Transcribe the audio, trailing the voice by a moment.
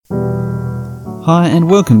Hi, and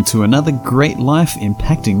welcome to another great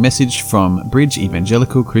life-impacting message from Bridge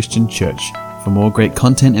Evangelical Christian Church. For more great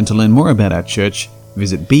content and to learn more about our church,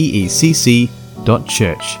 visit becc.church.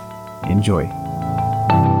 Enjoy.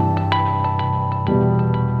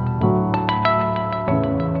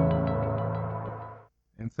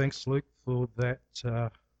 And thanks, Luke, for that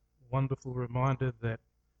wonderful reminder that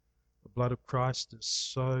the blood of Christ is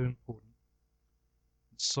so important.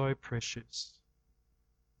 It's so precious.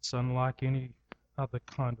 It's unlike any other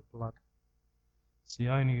kind of blood. It's the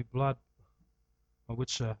only blood by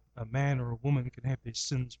which a man or a woman can have their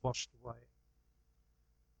sins washed away.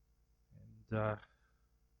 And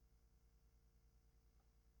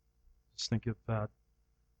just think of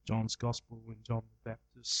John's Gospel when John the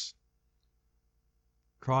Baptist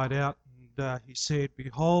cried out and he said,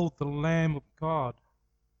 "Behold the Lamb of God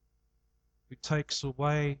who takes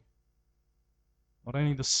away not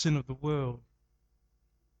only the sin of the world,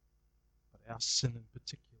 but our sin in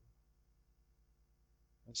particular."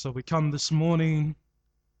 And so we come this morning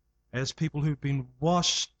as people who've been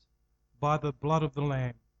washed by the blood of the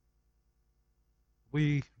Lamb.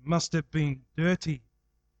 We must have been dirty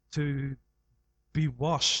to be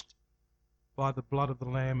washed by the blood of the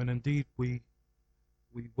Lamb, and indeed we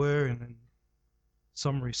were, and in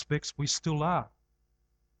some respects we still are.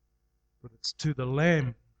 But it's to the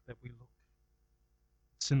Lamb that we look.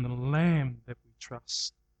 It's in the Lamb that we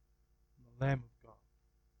trust, in the Lamb of God.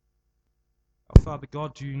 Our Father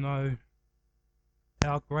God, do you know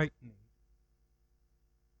our great need?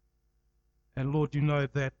 And Lord, you know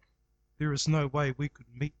that there is no way we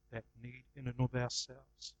could meet that need in and of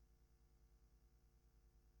ourselves.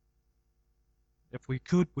 If we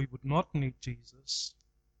could, we would not need Jesus.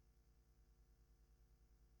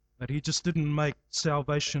 That he just didn't make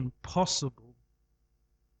salvation possible,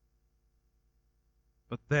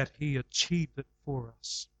 but that he achieved it for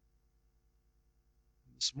us.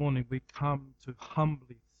 This morning we come to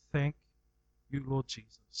humbly thank you, Lord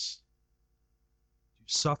Jesus. You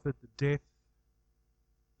suffered the death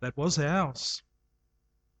that was ours,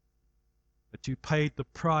 that you paid the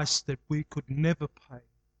price that we could never pay,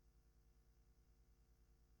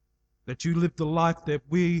 that you lived the life that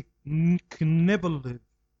we can never live,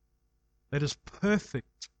 that is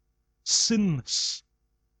perfect, sinless,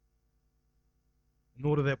 in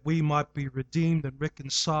order that we might be redeemed and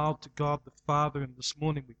reconciled to God the Father. And this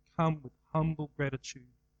morning we come with humble gratitude,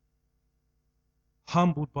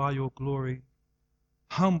 humbled by your glory,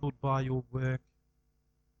 humbled by your work,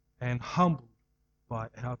 and humbled by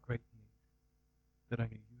our great need that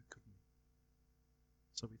only you could meet.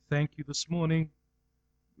 So we thank you this morning.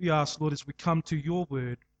 We ask, Lord, as we come to your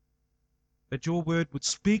word, that your word would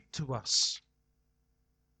speak to us.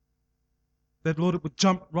 That, Lord, it would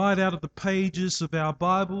jump right out of the pages of our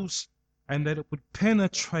Bibles, and that it would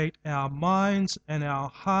penetrate our minds and our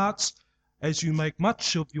hearts as you make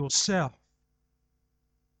much of yourself.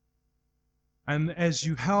 And as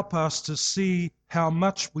you help us to see how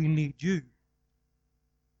much we need you.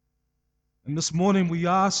 And this morning we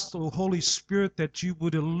ask, O Holy Spirit, that you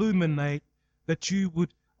would illuminate, that you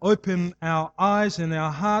would open our eyes and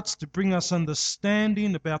our hearts to bring us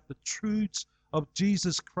understanding about the truths of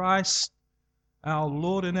Jesus Christ, our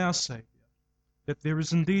Lord and our Savior, that there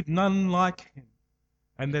is indeed none like him,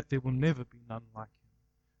 and that there will never be none like him.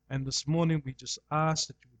 And this morning we just ask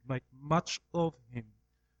that you would make much of him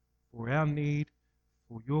for our need,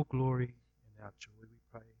 for your glory and our joy, we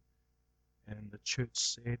pray. And the church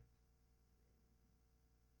said,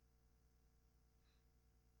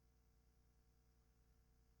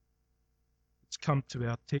 let's come to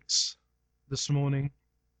our text this morning.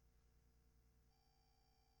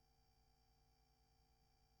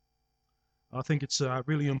 I think it's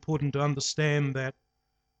really important to understand that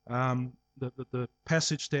the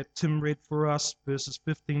passage that Tim read for us, verses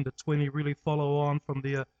 15 to 20, really follow on from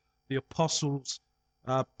the apostles'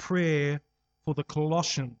 prayer for the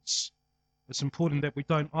Colossians. It's important that we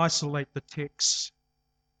don't isolate the text.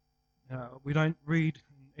 We don't read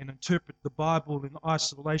and interpret the Bible in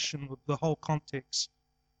isolation with the whole context.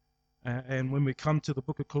 And when we come to the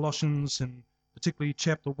book of Colossians, and particularly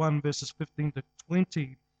chapter 1, verses 15 to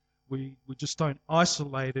 20, we just don't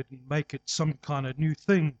isolate it and make it some kind of new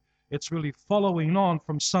thing. It's really following on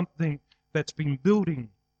from something that's been building.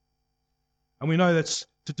 And we know that's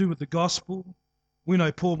to do with the gospel. We know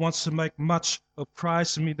Paul wants to make much of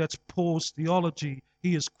Christ. I mean, that's Paul's theology.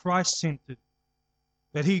 He is Christ-centered.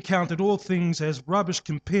 That he counted all things as rubbish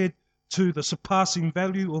compared to the surpassing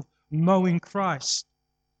value of knowing Christ.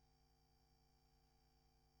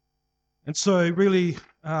 And so really,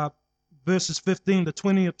 verses 15 to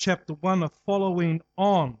 20 of chapter 1 are following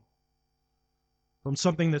on from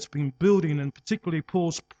something that's been building, and particularly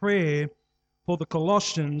Paul's prayer for the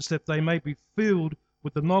Colossians, that they may be filled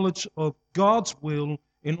with the knowledge of God's will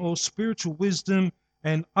in all spiritual wisdom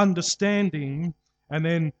and understanding. And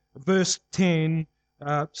then verse 10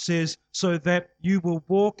 says, so that you will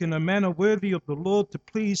walk in a manner worthy of the Lord, to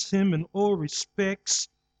please him in all respects,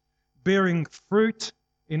 bearing fruit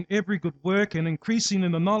in every good work and increasing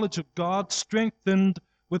in the knowledge of God, strengthened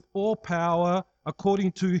with all power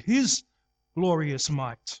according to his glorious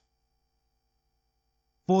might,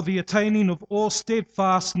 for the attaining of all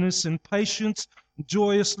steadfastness and patience,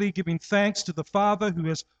 joyously giving thanks to the Father who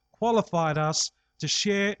has qualified us to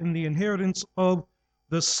share in the inheritance of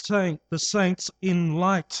the saints in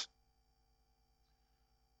light.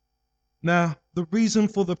 Now, the reason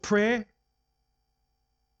for the prayer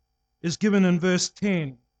is given in verse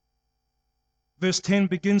 10. Verse 10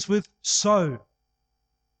 begins with so.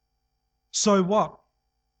 So what?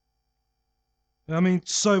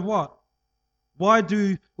 So what? Why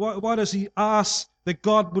does he ask that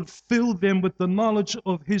God would fill them with the knowledge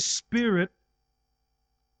of his Spirit,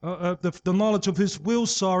 the knowledge of his will,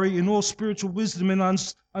 in all spiritual wisdom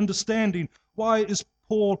and understanding? Why is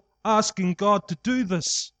Paul asking God to do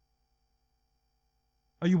this?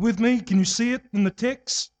 Are you with me? Can you see it in the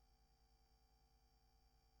text?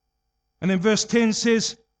 And then verse 10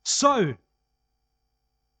 says, so.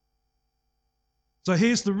 So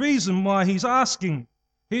here's the reason why he's asking.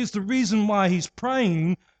 Here's the reason why he's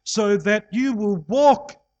praying, so that you will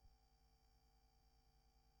walk.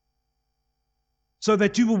 So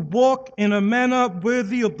that you will walk in a manner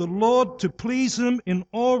worthy of the Lord, to please him in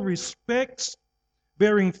all respects,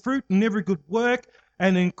 bearing fruit in every good work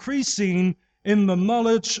and increasing in the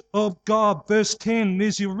knowledge of God. Verse 10,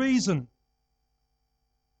 there's your reason.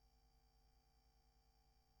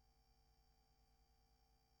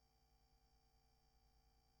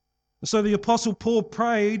 So the Apostle Paul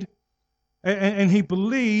prayed and he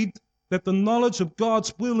believed that the knowledge of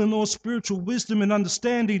God's will and all spiritual wisdom and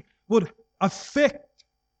understanding would affect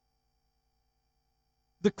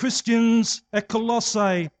the Christians at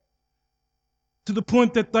Colossae to the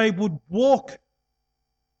point that they would walk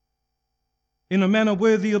in a manner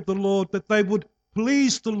worthy of the Lord, that they would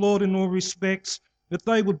please the Lord in all respects, that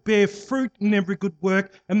they would bear fruit in every good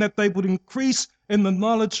work, and that they would increase in the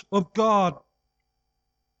knowledge of God.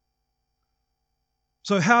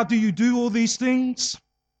 So how do you do all these things?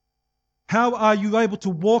 How are you able to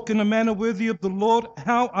walk in a manner worthy of the Lord?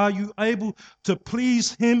 How are you able to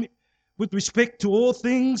please him with respect to all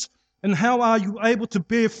things? And how are you able to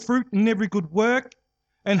bear fruit in every good work?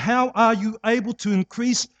 And how are you able to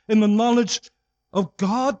increase in the knowledge of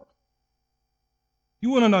God? You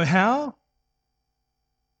want to know how?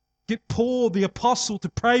 Get Paul the apostle to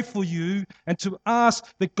pray for you and to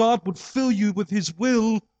ask that God would fill you with his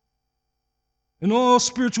will in all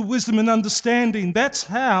spiritual wisdom and understanding. That's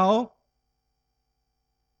how.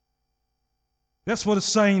 That's what it's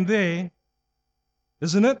saying there,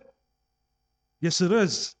 isn't it? Yes, it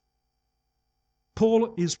is.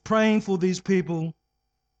 Paul is praying for these people,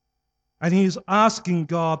 and he is asking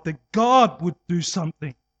God that God would do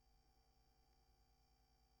something.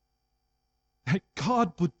 That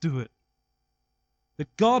God would do it.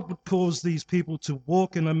 That God would cause these people to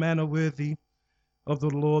walk in a manner worthy of the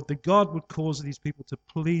Lord, that God would cause these people to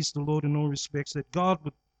please the Lord in all respects, that God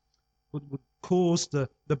would cause the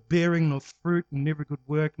bearing of fruit in every good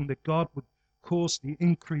work, and that God would cause the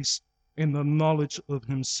increase in the knowledge of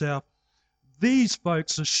himself. These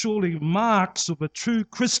folks are surely marks of a true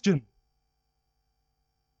Christian.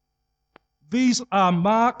 These are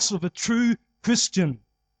marks of a true Christian.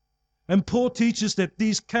 And Paul teaches that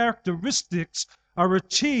these characteristics are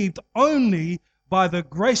achieved only by the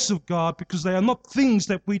grace of God, because they are not things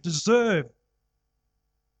that we deserve.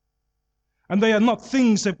 And they are not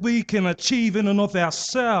things that we can achieve in and of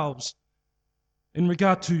ourselves in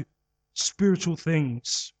regard to spiritual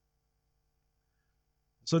things.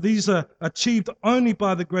 So these are achieved only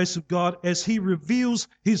by the grace of God as he reveals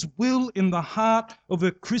his will in the heart of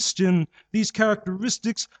a Christian. These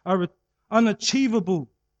characteristics are unachievable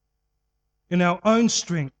in our own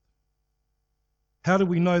strength. How do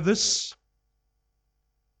we know this?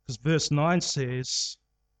 Because verse 9 says,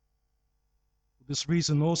 for this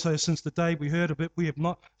reason also, since the day we heard of it, we have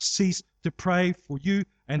not ceased to pray for you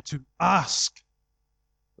and to ask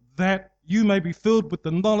that you may be filled with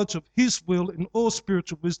the knowledge of his will in all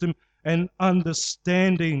spiritual wisdom and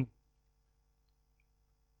understanding.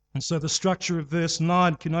 And so the structure of verse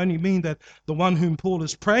 9 can only mean that the one whom Paul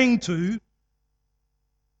is praying to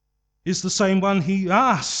is the same one he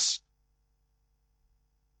asks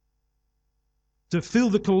to fill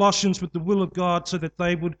the Colossians with the will of God, so that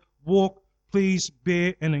they would walk please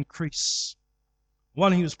bear and increase.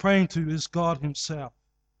 One he was praying to is God himself.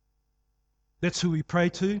 That's who we pray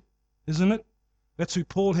to, isn't it? That's who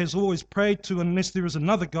Paul has always prayed to, unless there is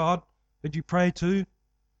another God that you pray to.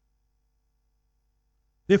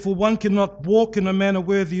 Therefore, one cannot walk in a manner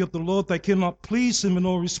worthy of the Lord. They cannot please him in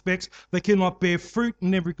all respects. They cannot bear fruit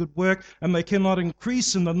in every good work, and they cannot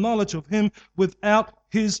increase in the knowledge of him without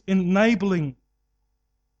his enabling.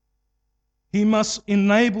 He must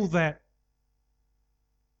enable that.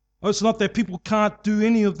 Oh, it's not that people can't do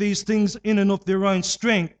any of these things in and of their own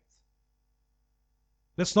strength.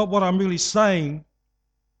 That's not what I'm really saying,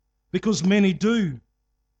 because many do.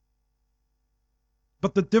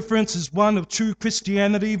 But the difference is one of true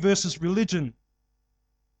Christianity versus religion.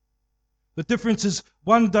 The difference is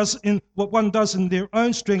one does in what one does in their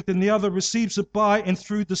own strength, and the other receives it by and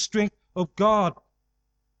through the strength of God.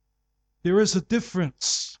 There is a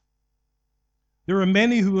difference. There are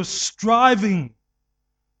many who are striving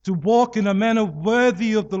to walk in a manner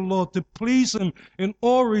worthy of the Lord, to please him in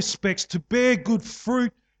all respects, to bear good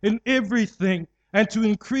fruit in everything, and to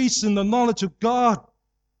increase in the knowledge of God.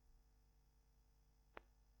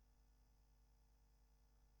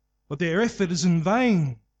 But their effort is in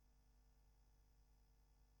vain.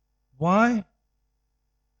 Why?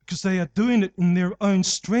 Because they are doing it in their own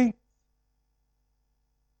strength.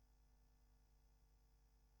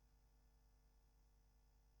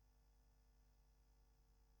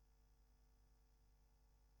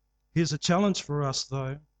 Here's a challenge for us,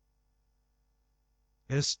 though.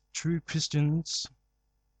 As true Christians,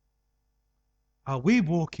 are we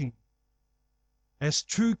walking? As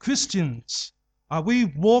true Christians, are we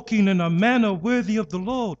walking in a manner worthy of the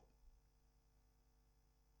Lord?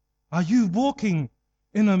 Are you walking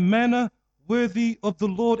in a manner worthy of the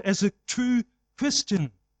Lord as a true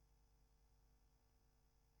Christian?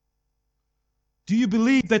 Do you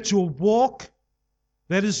believe that your walk,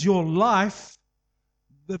 that is your life,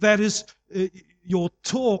 that is your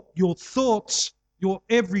talk, your thoughts, your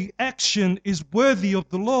every action is worthy of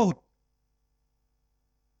the Lord?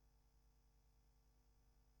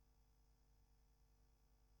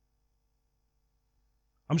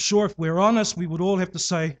 I'm sure if we're honest, we would all have to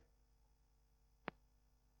say,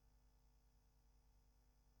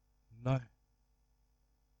 no.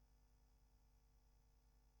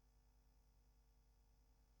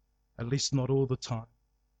 At least not all the time.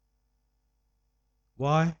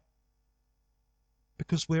 Why?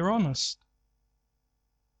 Because we're honest.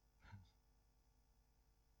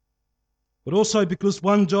 But also because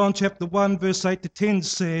 1 John chapter 1 verse 8 to 10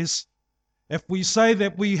 says, if we say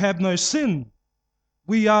that we have no sin,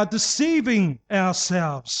 we are deceiving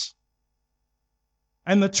ourselves,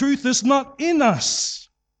 and the truth is not in us.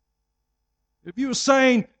 If you are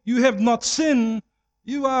saying you have not sinned,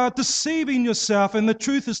 you are deceiving yourself, and the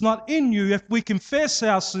truth is not in you. If we confess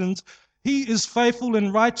our sins, he is faithful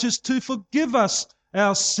and righteous to forgive us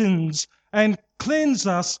our sins and cleanse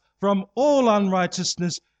us from all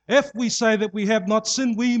unrighteousness. If we say that we have not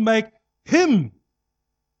sinned, we make him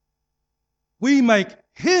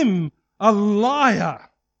a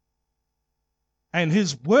liar, and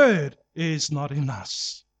his word is not in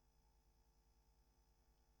us.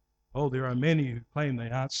 Oh, there are many who claim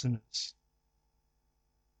they aren't sinners,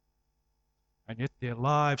 and yet their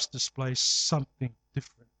lives display something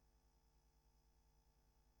different.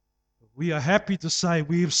 We are happy to say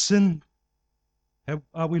we have sinned,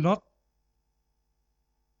 are we not?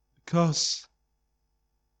 Because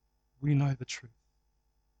we know the truth,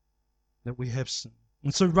 that we have sinned.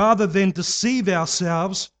 And so rather than deceive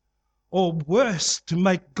ourselves, or worse, to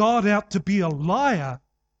make God out to be a liar,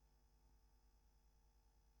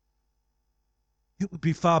 it would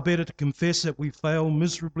be far better to confess that we fail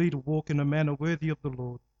miserably to walk in a manner worthy of the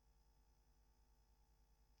Lord.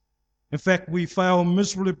 In fact, we fail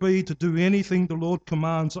miserably to do anything the Lord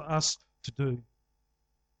commands us to do.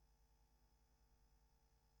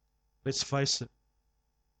 Let's face it.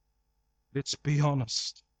 Let's be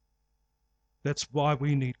honest. That's why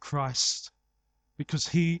we need Christ, because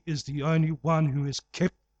he is the only one who has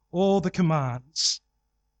kept all the commands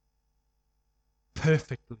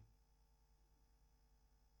perfectly.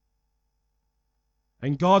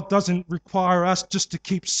 And God doesn't require us just to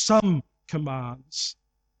keep some commands,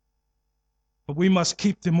 but we must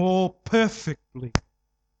keep them all perfectly.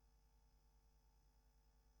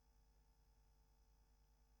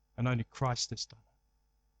 And only Christ has done it.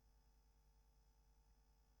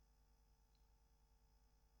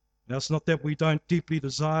 Now, it's not that we don't deeply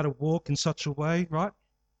desire to walk in such a way, right?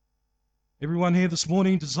 Everyone here this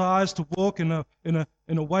morning desires to walk in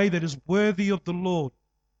a way that is worthy of the Lord.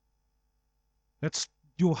 That's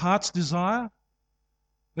your heart's desire.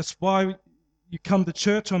 That's why You come to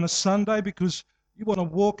church on a Sunday because you want to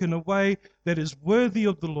walk in a way that is worthy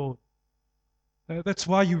of the Lord. That's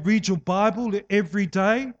why you read your Bible every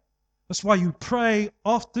day. That's why you pray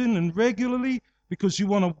often and regularly, because you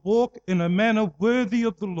want to walk in a manner worthy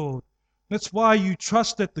of the Lord. That's why you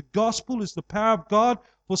trust that the gospel is the power of God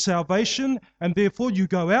for salvation, and therefore you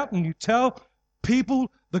go out and you tell people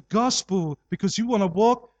the gospel, because you want to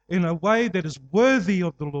walk in a way that is worthy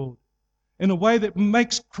of the Lord, in a way that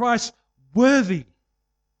makes Christ worthy.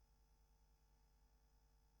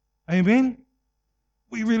 Amen?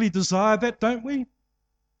 We really desire that, don't we?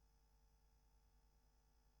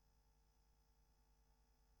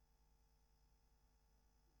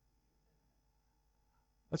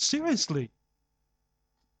 But seriously,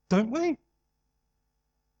 don't we?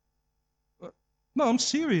 No, I'm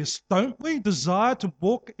serious. Don't we desire to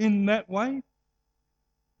walk in that way?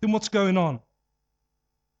 Then what's going on?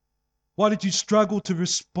 Why did you struggle to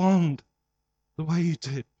respond the way you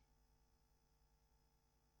did?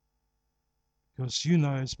 Because you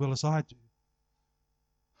know as well as I do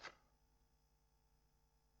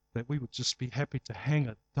that we would just be happy to hang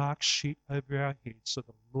a dark sheet over our heads so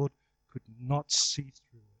the Lord could not see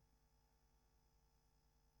through it.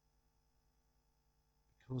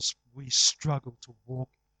 Because we struggle to walk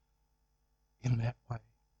in that way.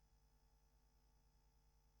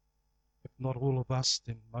 If not all of us,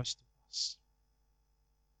 then most of us.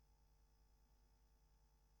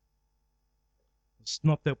 It's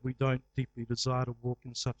not that we don't deeply desire to walk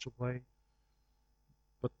in such a way,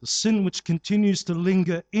 but the sin which continues to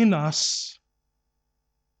linger in us,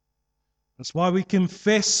 that's why we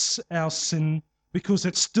confess our sin, because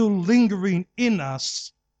it's still lingering in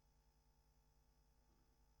us.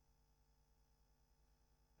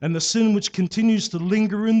 And the sin which continues to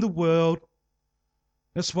linger in the world,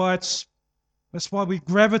 that's why we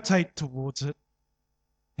gravitate towards it.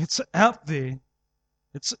 It's out there.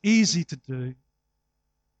 It's easy to do.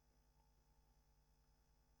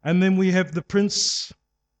 And then we have the prince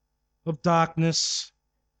of darkness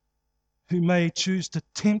who may choose to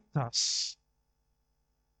tempt us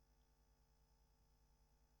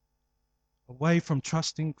away from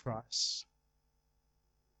trusting Christ.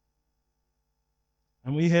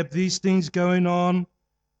 And we have these things going on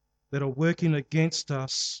that are working against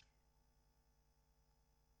us,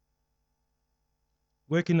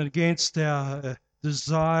 working against our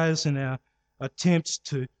desires and our attempts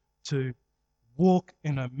to walk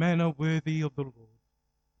in a manner worthy of the Lord.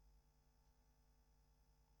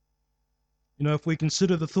 You know, if we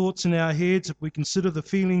consider the thoughts in our heads, if we consider the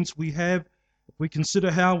feelings we have, if we consider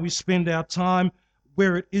how we spend our time,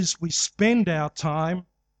 where it is we spend our time,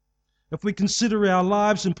 if we consider our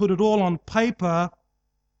lives and put it all on paper,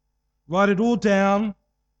 write it all down,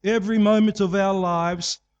 every moment of our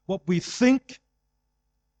lives, what we think,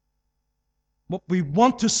 what we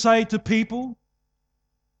want to say to people,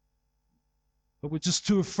 but we're just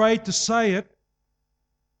too afraid to say it,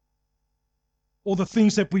 or the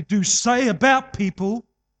things that we do say about people,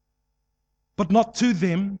 but not to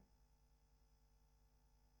them.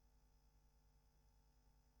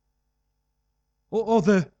 Or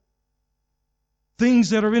the things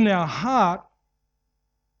that are in our heart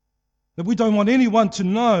that we don't want anyone to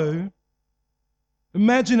know.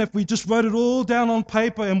 Imagine if we just wrote it all down on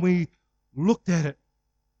paper and we looked at it.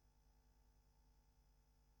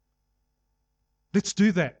 Let's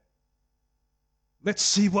do that. Let's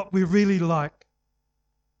see what we're really like.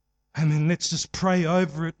 And then let's just pray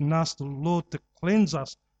over it and ask the Lord to cleanse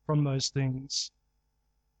us from those things.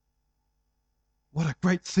 What a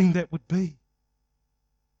great thing that would be.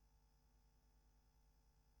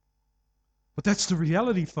 But that's the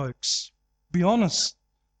reality, folks. Be honest.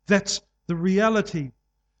 That's the reality.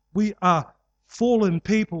 We are fallen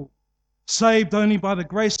people, saved only by the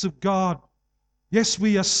grace of God. Yes,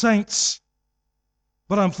 we are saints.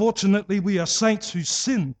 But unfortunately, we are saints who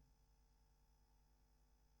sin.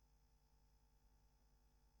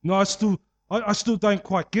 No, I still don't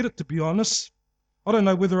quite get it, to be honest. I don't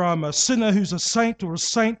know whether I'm a sinner who's a saint or a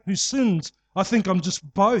saint who sins. I think I'm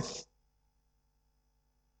just both.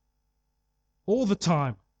 All the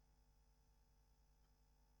time.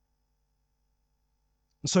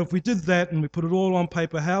 And so if we did that and we put it all on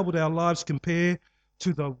paper, how would our lives compare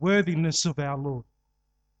to the worthiness of our Lord?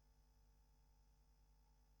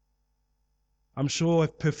 I'm sure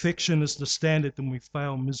if perfection is the standard, then we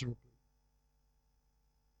fail miserably.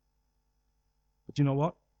 But you know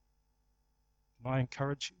what? Can I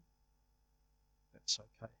encourage you? That's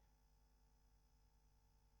okay.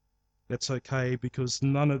 That's okay, because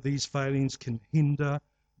none of these failings can hinder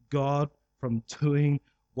God from doing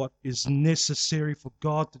what is necessary for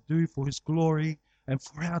God to do for His glory and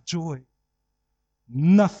for our joy.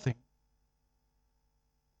 nothing.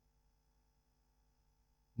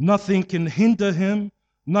 Nothing can hinder him.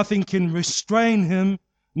 Nothing can restrain him.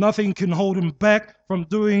 Nothing can hold him back from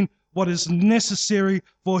doing what is necessary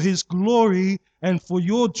for his glory and for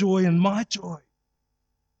your joy and my joy.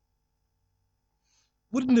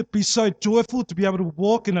 Wouldn't it be so joyful to be able to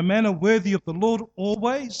walk in a manner worthy of the Lord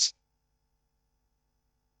always?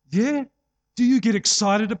 Yeah? Do you get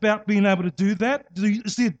excited about being able to do that?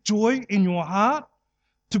 Is there joy in your heart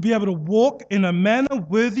to be able to walk in a manner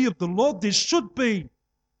worthy of the Lord? There should be.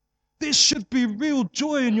 There should be real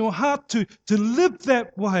joy in your heart to live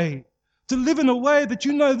that way, to live in a way that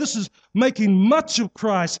you know this is making much of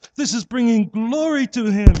Christ. This is bringing glory to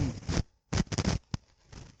him.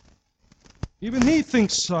 Even he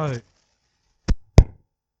thinks so.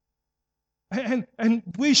 And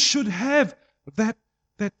we should have that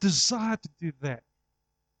desire to do that.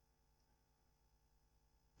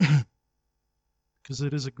 Because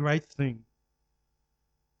it is a great thing.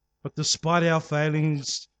 But despite our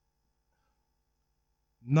failings,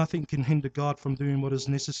 nothing can hinder God from doing what is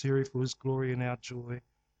necessary for his glory and our joy.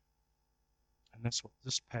 And that's what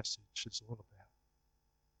this passage is all about.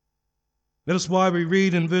 That is why we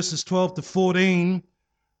read in verses 12 to 14,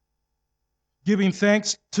 giving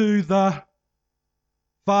thanks to the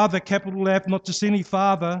Father, capital F, not just any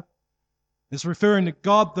Father. It's referring to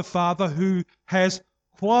God the Father who has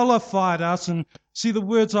qualified us. And see the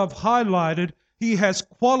words I've highlighted. He has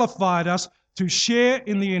qualified us to share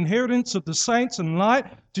in the inheritance of the saints and light.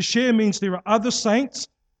 To share means there are other saints.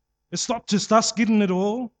 It's not just us getting it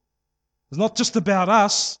all. It's not just about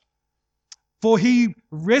us. For he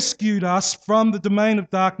rescued us from the domain of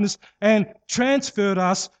darkness and transferred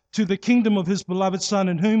us to the kingdom of his beloved Son,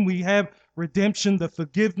 in whom we have redemption, the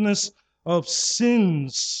forgiveness of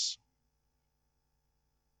sins.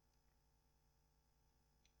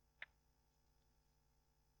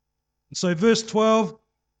 And so verse 12,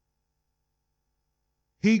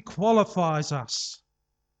 he qualifies us.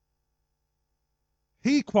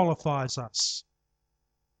 He qualifies us.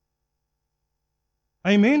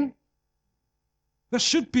 Amen? There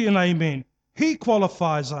should be an amen. He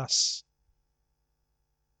qualifies us.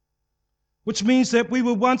 Which means that we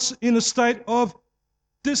were once in a state of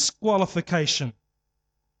disqualification.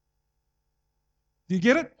 Do you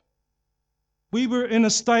get it? We were in a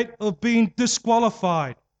state of being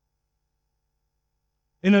disqualified,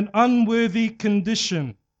 in an unworthy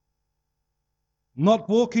condition, not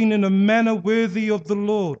walking in a manner worthy of the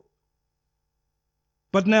Lord.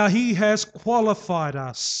 But now he has qualified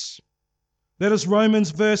us. That is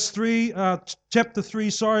Romans chapter 3,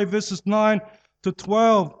 verses 9 to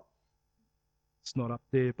 12. It's not up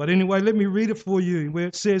there. But anyway, let me read it for you, where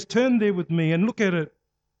it says, turn there with me and look at it.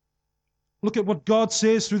 Look at what God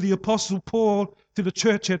says through the Apostle Paul to the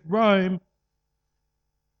church at Rome.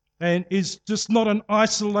 And is just not an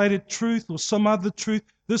isolated truth or some other truth.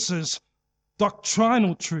 This is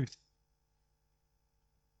doctrinal truth.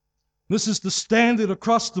 This is the standard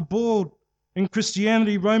across the board in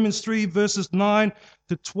Christianity. Romans 3 verses 9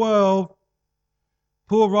 to 12.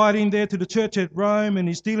 Paul writing there to the church at Rome, and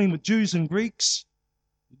he's dealing with Jews and Greeks,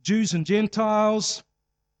 Jews and Gentiles.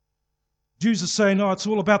 Jews are saying, oh, it's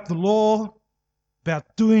all about the law, about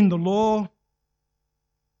doing the law.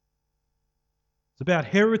 It's about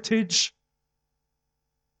heritage.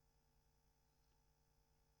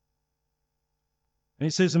 And he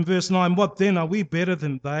says in verse 9, what then? Are we better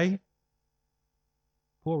than they?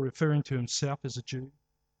 Paul referring to himself as a Jew.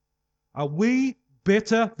 Are we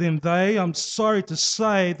better than they? I'm sorry to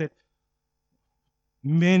say that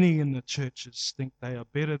many in the churches think they are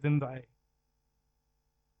better than they.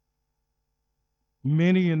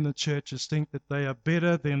 Many in the churches think that they are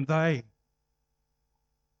better than they.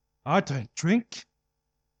 I don't drink.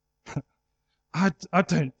 I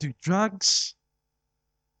don't do drugs.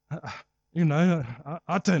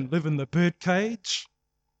 I don't live in the birdcage.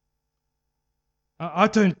 I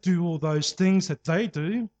don't do all those things that they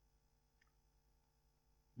do.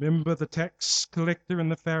 Remember the tax collector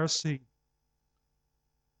and the Pharisee.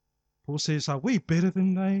 Paul says, are we better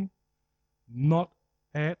than they? Not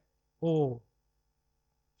at all.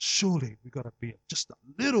 Surely we've got to be just a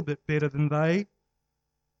little bit better than they.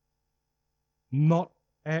 Not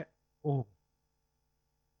at all.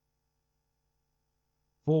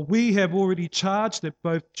 For we have already charged that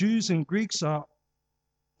both Jews and Greeks are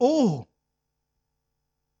all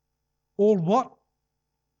what?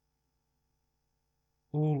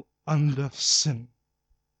 All under sin.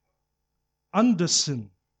 Under sin.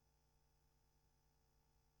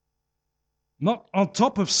 Not on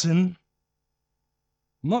top of sin,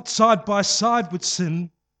 not side by side with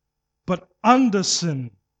sin, but under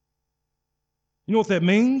sin. You know what that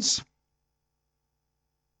means?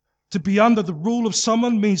 To be under the rule of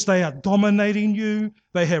someone means they are dominating you.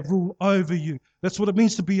 They have rule over you. That's what it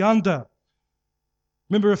means to be under.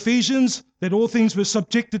 Remember Ephesians? That all things were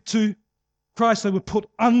subjected to Christ. They were put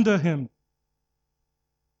under him.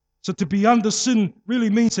 So to be under sin really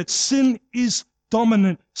means that sin is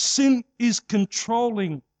dominant. Sin is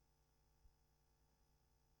controlling.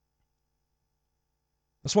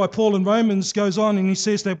 That's why Paul in Romans goes on and he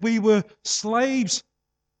says that we were slaves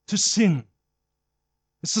to sin.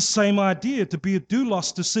 It's the same idea. To be a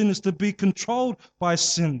doulos to sin is to be controlled by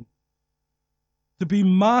sin, to be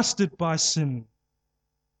mastered by sin.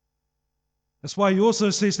 That's why he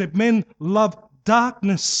also says that men love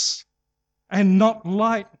darkness and not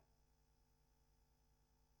light.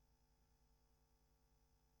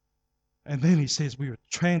 And then he says we were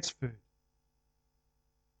transferred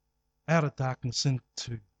out of darkness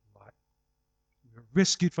into light. We were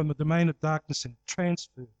rescued from the domain of darkness and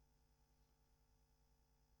transferred.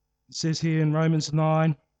 It says here in Romans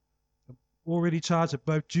 9, already charged that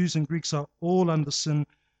both Jews and Greeks are all under sin.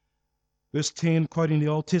 Verse 10, quoting the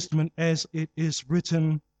Old Testament, as it is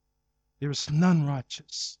written, there is none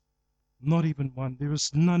righteous, not even one. There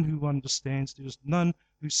is none who understands. There is none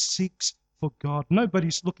who seeks for God.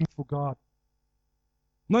 Nobody's looking for God.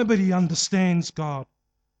 Nobody understands God.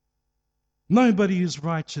 Nobody is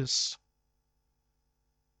righteous.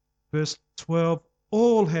 Verse 12,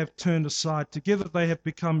 all have turned aside. Together they have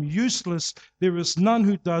become useless. There is none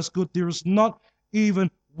who does good. There is not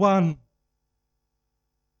even one.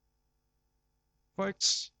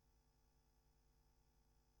 Folks,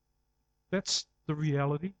 that's the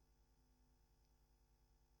reality.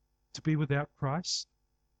 To be without Christ.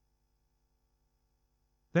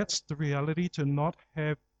 That's the reality, to not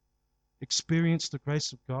have experienced the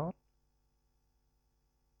grace of God.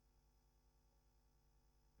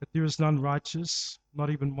 That there is none righteous, not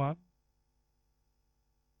even one.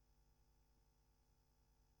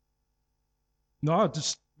 No, I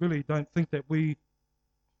just really don't think that we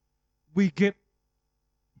get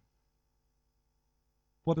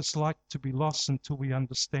what it's like to be lost until we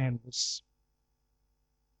understand this.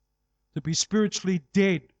 To be spiritually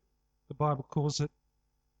dead, the Bible calls it,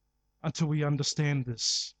 until we understand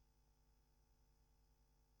this.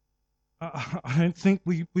 I don't think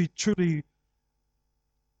we truly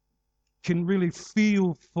can really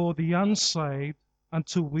feel for the unsaved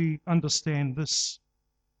until we understand this.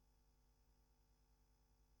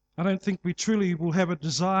 I don't think we truly will have a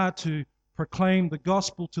desire to proclaim the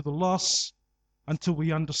gospel to the lost until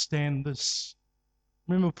we understand this.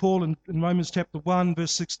 Remember Paul in Romans chapter 1,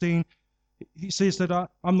 verse 16, he says that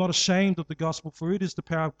I'm not ashamed of the gospel, for it is the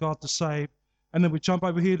power of God to save. And then we jump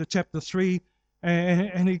over here to chapter 3,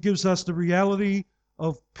 and he gives us the reality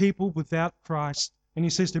of people without Christ. And he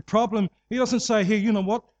says the problem, he doesn't say here, you know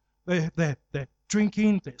what, they're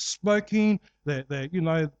drinking, they're smoking, they're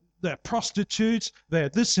prostitutes, they're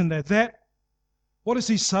this and they're that. What does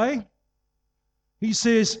he say? He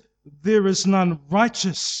says, there is none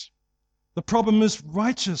righteous. The problem is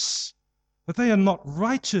righteous, but they are not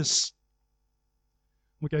righteous.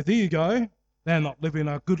 We go, there you go. They're not living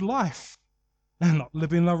a good life. They're not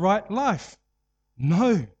living a right life.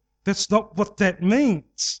 No, that's not what that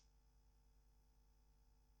means.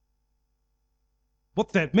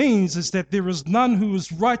 What that means is that there is none who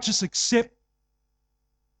is righteous except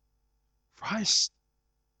Christ.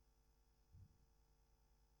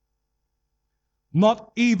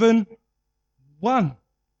 Not even one.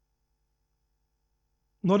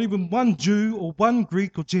 Not even one Jew or one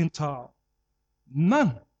Greek or Gentile.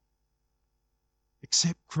 None.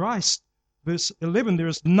 Except Christ. Verse 11, there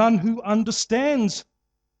is none who understands.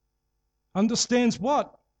 Understands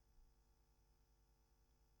what?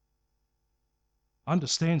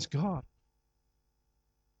 Understands God.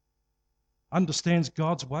 Understands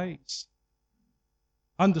God's ways.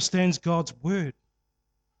 Understands God's word.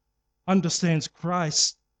 Understands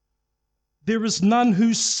Christ. There is none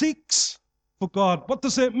who seeks for God. What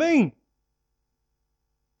does that mean?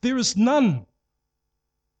 There is none.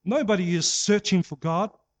 Nobody is searching for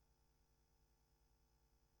God.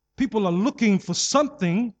 People are looking for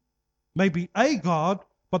something, maybe a God,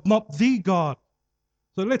 but not the God.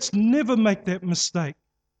 So let's never make that mistake.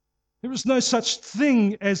 There is no such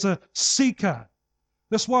thing as a seeker.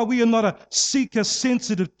 That's why we are not a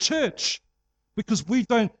seeker-sensitive church, because we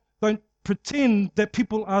don't pretend that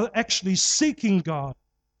people are actually seeking God.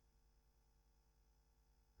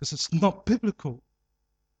 Because it's not biblical.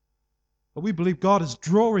 But we believe God is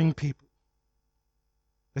drawing people,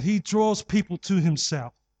 that He draws people to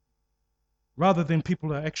Himself, rather than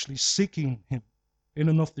people are actually seeking Him in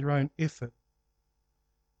and of their own effort.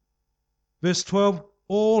 Verse 12,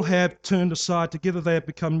 all have turned aside. Together they have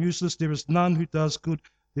become useless. There is none who does good.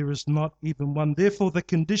 There is not even one. Therefore, the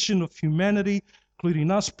condition of humanity,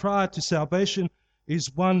 including us prior to salvation,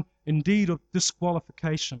 is one indeed of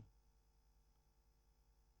disqualification.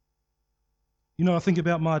 You know, I think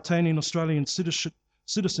about my attaining Australian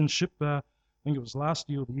citizenship, I think it was last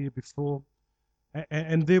year or the year before,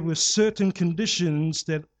 and there were certain conditions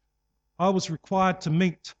that I was required to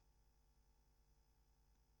meet.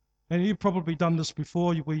 And you've probably done this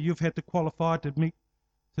before, where you've had to qualify to meet,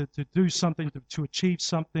 to do something, to achieve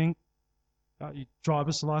something, your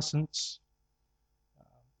driver's license,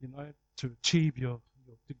 to achieve your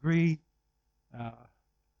degree,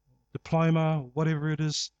 diploma, or whatever it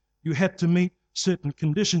is. You had to meet certain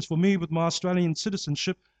conditions. For me, with my Australian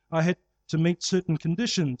citizenship, I had to meet certain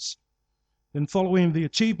conditions. And following the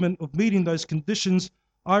achievement of meeting those conditions,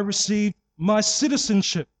 I received my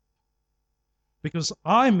citizenship because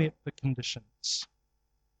I met the conditions.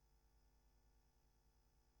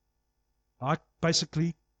 I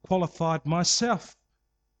basically qualified myself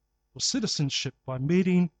for citizenship by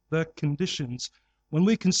meeting the conditions. When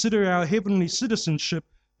we consider our heavenly citizenship,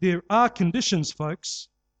 there are conditions, folks,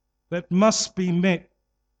 that must be met.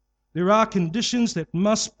 There are conditions that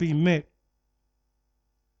must be met.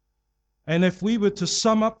 And if we were to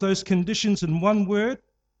sum up those conditions in one word,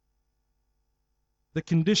 the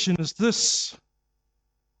condition is this: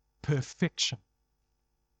 perfection.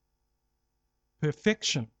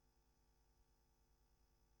 Perfection.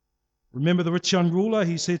 Remember the rich young ruler?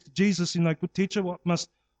 He said to Jesus, good teacher, what must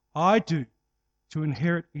I do to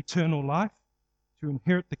inherit eternal life, to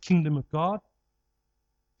inherit the kingdom of God?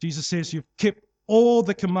 Jesus says, you've kept all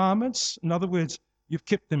the commandments. In other words, you've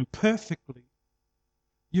kept them perfectly.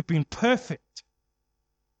 You've been perfect.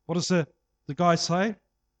 What does the guy say?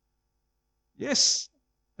 Yes.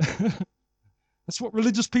 That's what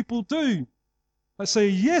religious people do. They say,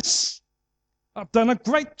 yes, I've done a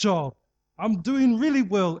great job. I'm doing really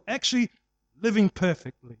well, actually living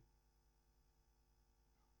perfectly.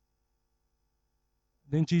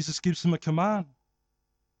 Then Jesus gives them a command.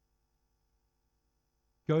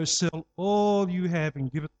 Go sell all you have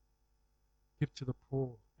and give to the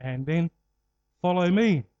poor. And then follow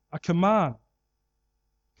me. A command.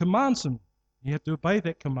 Commands him. You have to obey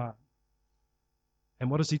that command. And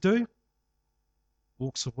what does he do?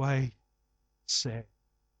 Walks away sad.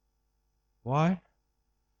 Why?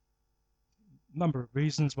 A number of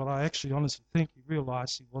reasons, but I actually honestly think he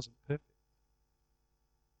realized he wasn't perfect.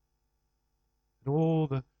 That all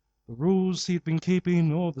the rules he'd been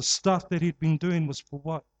keeping, all the stuff that he'd been doing was for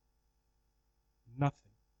what? Nothing.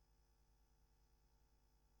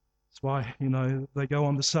 That's why, they go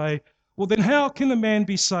on to say, well, then how can a man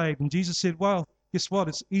be saved? And Jesus said, well, guess what?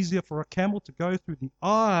 It's easier for a camel to go through the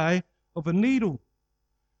eye of a needle.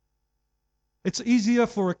 It's easier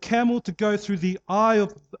for a camel to go through the eye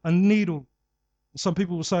of a needle. Some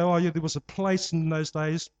people will say, oh, yeah, there was a place in those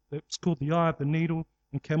days that was called the eye of the needle,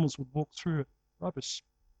 and camels would walk through it. Rubbish.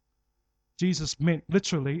 Jesus meant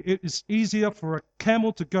literally, it is easier for a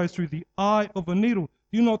camel to go through the eye of a needle.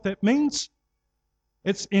 Do you know what that means?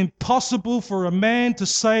 It's impossible for a man to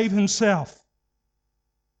save himself.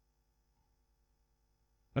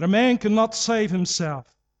 But a man cannot save himself.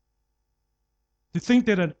 To think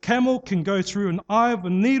that a camel can go through an eye of a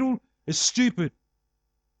needle is stupid.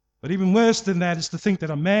 But even worse than that is to think that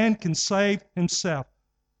a man can save himself.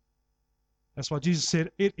 That's why Jesus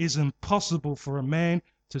said it is impossible for a man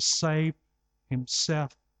to save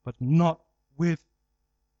himself, but not with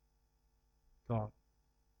God.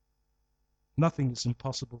 Nothing is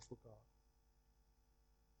impossible for God.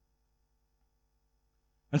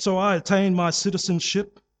 And so I attained my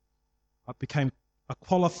citizenship. I became a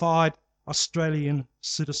qualified Australian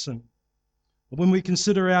citizen. When we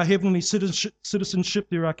consider our heavenly citizenship,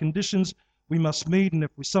 there are conditions we must meet, and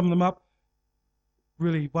if we sum them up,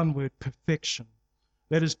 really one word: perfection.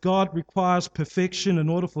 That is, God requires perfection in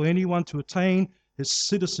order for anyone to attain his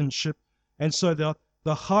citizenship. And so the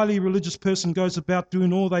highly religious person goes about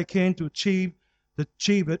doing all they can to achieve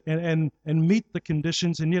it and meet the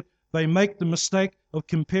conditions, and yet they make the mistake of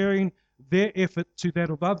comparing their effort to that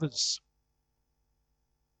of others.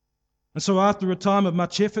 And so after a time of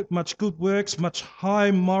much effort, much good works, much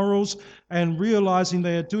high morals, and realizing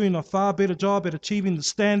they are doing a far better job at achieving the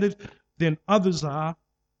standard than others are,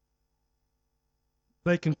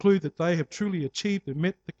 they conclude that they have truly achieved and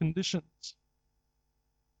met the conditions.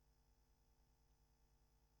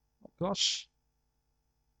 Oh gosh,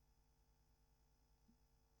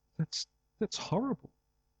 that's horrible.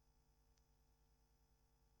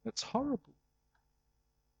 That's horrible.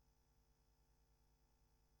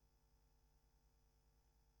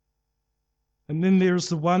 And then there is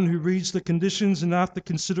the one who reads the conditions and after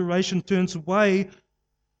consideration turns away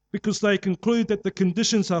because they conclude that the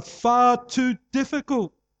conditions are far too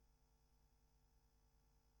difficult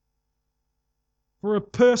for a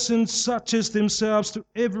person such as themselves to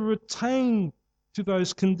ever attain to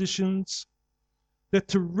those conditions, that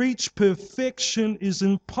to reach perfection is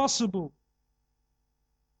impossible.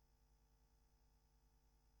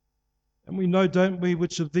 And we know, don't we,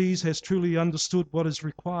 which of these has truly understood what is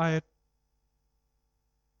required?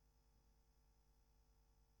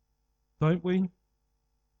 Don't we?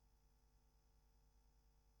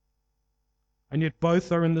 And yet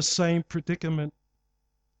both are in the same predicament.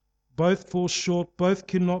 Both fall short, both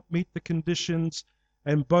cannot meet the conditions,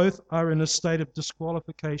 and both are in a state of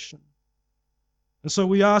disqualification. And so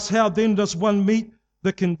we ask, how then does one meet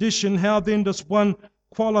the condition? How then does one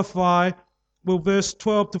qualify? Well, verse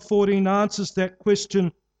 12 to 14 answers that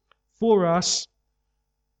question for us.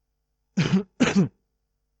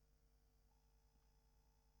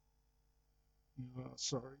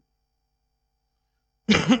 Sorry.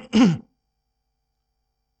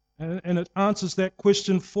 And it answers that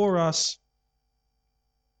question for us.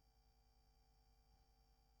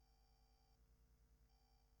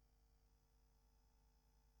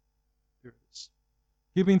 Here it is.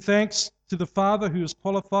 Giving thanks to the Father who has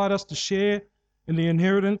qualified us to share in the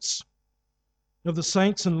inheritance of the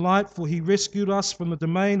saints in light, for he rescued us from the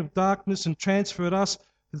domain of darkness and transferred us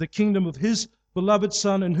to the kingdom of his beloved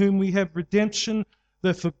Son, in whom we have redemption,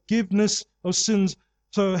 the forgiveness of sins.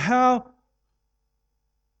 So how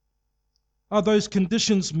are those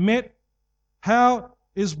conditions met? How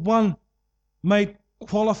is one made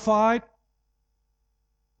qualified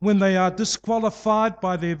when they are disqualified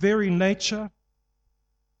by their very nature?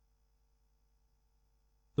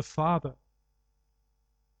 The Father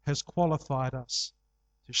has qualified us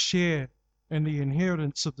to share in the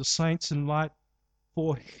inheritance of the saints in light,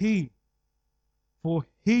 for he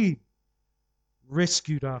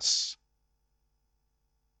rescued us.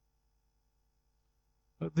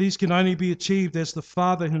 But these can only be achieved as the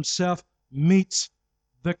Father himself meets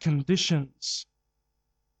the conditions.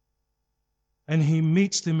 And he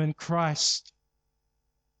meets them in Christ,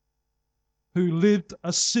 who lived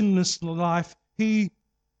a sinless life. He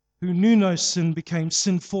who knew no sin became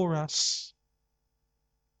sin for us,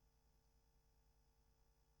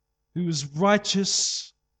 who is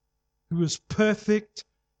righteous, who is perfect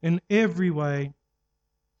in every way,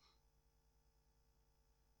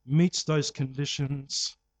 meets those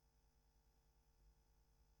conditions.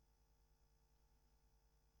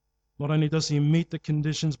 Not only does he meet the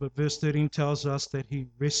conditions, but verse 13 tells us that he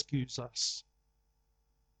rescues us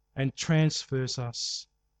and transfers us.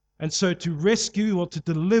 And so to rescue or to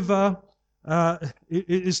deliver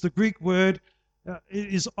is the Greek word. It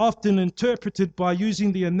is often interpreted by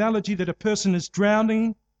using the analogy that a person is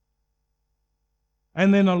drowning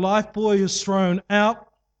and then a lifebuoy is thrown out,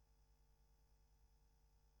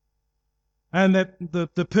 and that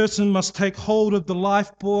the person must take hold of the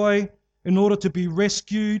lifebuoy in order to be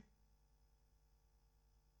rescued.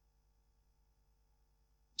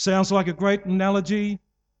 Sounds like a great analogy,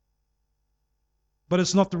 but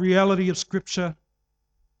it's not the reality of Scripture.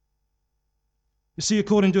 You see,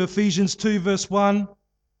 according to Ephesians 2 verse 1,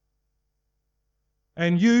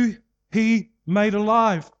 and you he made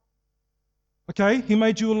alive. Okay, he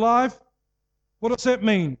made you alive. What does that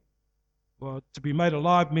mean? Well, to be made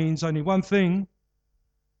alive means only one thing.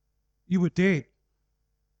 You were dead.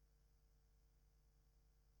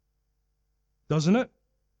 Doesn't it?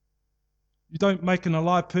 You don't make an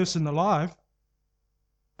alive person alive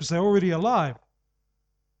because they're already alive.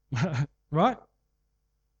 Right?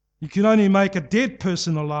 You can only make a dead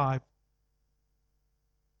person alive.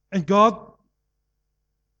 And God,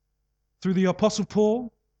 through the Apostle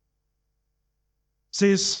Paul,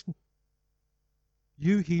 says,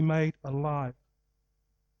 you he made alive,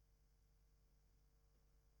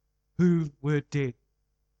 who were dead.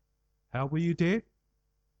 How were you dead?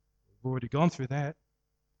 We've already gone through that.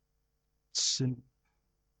 Sin.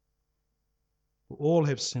 We all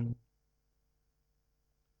have sinned.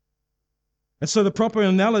 And so the proper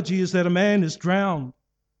analogy is that a man is drowned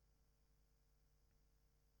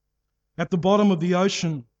at the bottom of the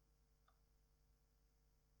ocean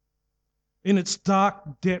in its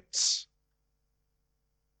dark depths.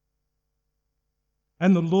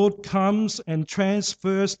 And the Lord comes and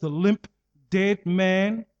transfers the limp, dead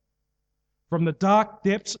man from the dark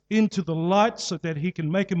depths into the light so that he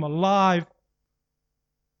can make him alive.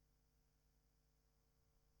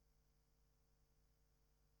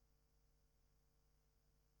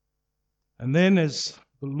 And then as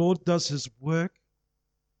the Lord does his work,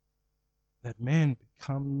 that man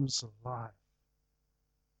becomes alive.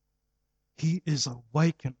 he is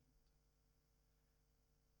awakened.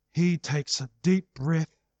 He takes a deep breath.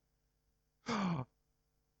 And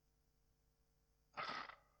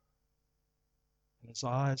his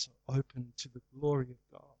eyes are open to the glory of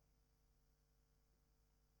God.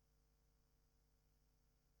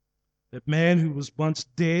 That man who was once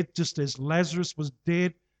dead, just as Lazarus was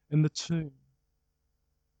dead in the tomb,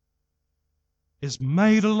 is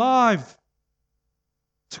made alive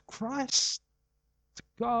to Christ, to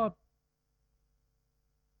God.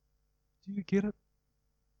 Do you get it?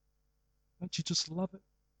 Don't you just love it?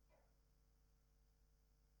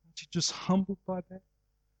 Aren't you just humbled by that?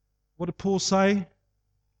 What did Paul say?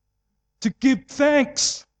 To give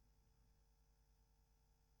thanks.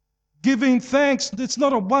 Giving thanks, it's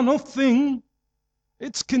not a one-off thing.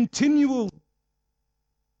 It's continual.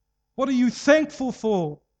 What are you thankful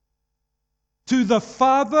for? To the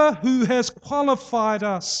Father who has qualified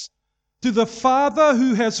us. To the Father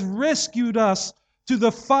who has rescued us. To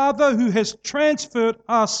the Father who has transferred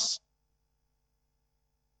us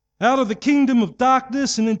out of the kingdom of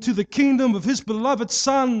darkness and into the kingdom of his beloved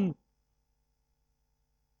Son.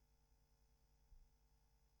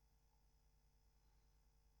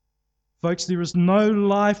 Folks, there is no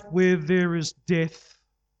life where there is death.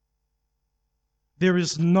 There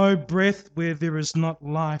is no breath where there is not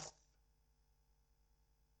life.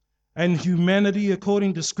 And humanity,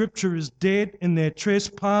 according to Scripture, is dead in their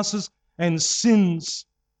trespasses and sins.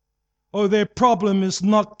 Oh, their problem is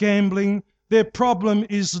not gambling. Their problem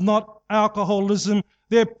is not alcoholism.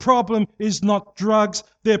 Their problem is not drugs.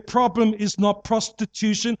 Their problem is not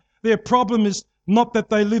prostitution. Their problem is not that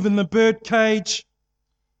they live in the bird cage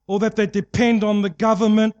or that they depend on the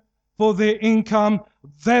government for their income.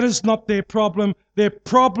 That is not their problem. Their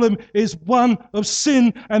problem is one of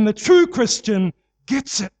sin, and the true Christian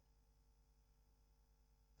gets it.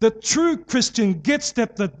 The true Christian gets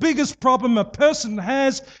that the biggest problem a person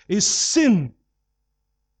has is sin.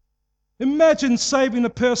 Imagine saving a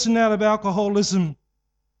person out of alcoholism.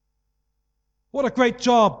 What a great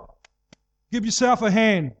job. Give yourself a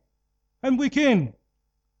hand. And we can.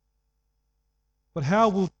 But how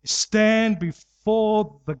will we stand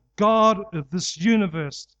before the God of this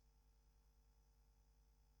universe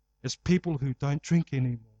as people who don't drink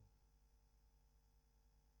anymore?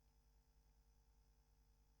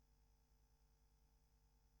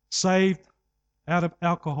 Saved out of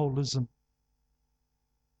alcoholism.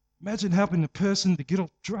 Imagine helping a person to get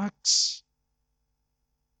off drugs.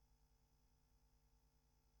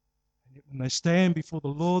 And yet when they stand before the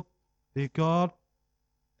Lord, their God,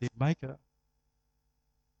 their Maker,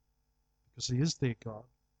 because He is their God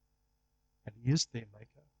and He is their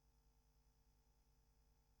Maker,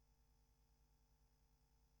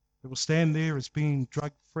 they will stand there as being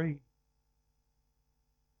drug-free.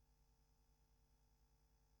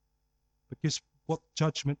 But guess what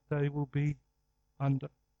judgment they will be under?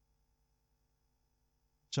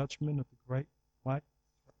 Judgment of the great white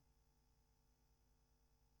throne.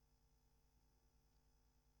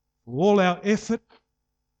 For all our effort,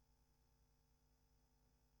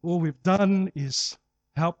 all we've done is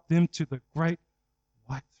help them to the great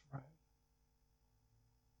white throne.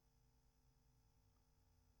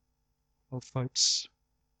 Oh, folks,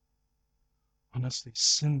 honestly,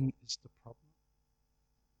 sin is the problem.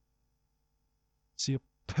 See, a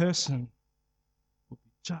person will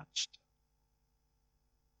be judged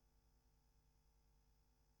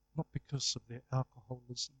not because of their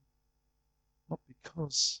alcoholism, not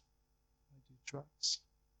because they do drugs,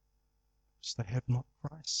 because they have not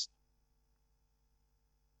Christ.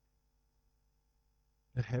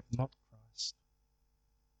 They have not Christ.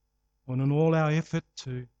 And in all our effort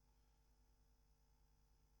to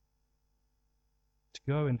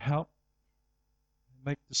go and help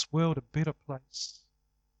make this world a better place,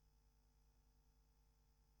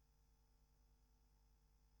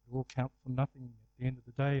 it will count for nothing at the end of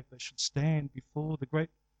the day if they should stand before the great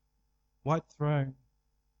white throne,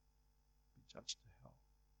 be judged to hell.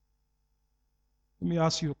 Let me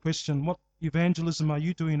ask you a question. What evangelism are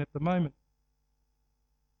you doing at the moment?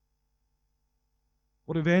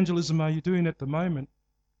 What evangelism are you doing at the moment?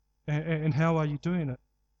 And how are you doing it?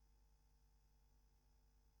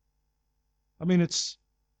 I mean,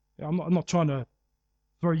 I'm not trying to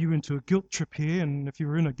throw you into a guilt trip here, and if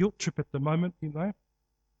you're in a guilt trip at the moment,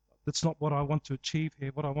 that's not what I want to achieve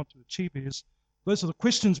here. What I want to achieve is, those are the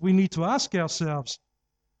questions we need to ask ourselves.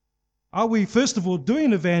 Are we, first of all,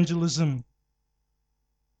 doing evangelism?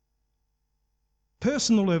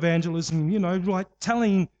 Personal evangelism, like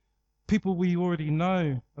telling people we already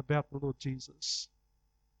know about the Lord Jesus.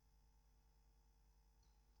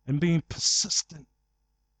 And being persistent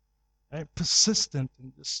and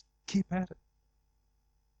just keep at it.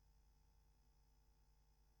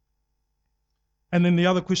 And then the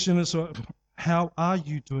other question is, how are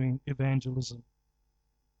you doing evangelism?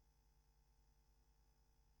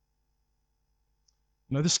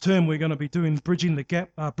 Now, this term we're going to be doing bridging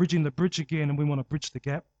the bridge again, and we want to bridge the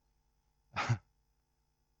gap.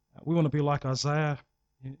 We want to be like Isaiah,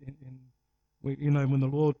 when the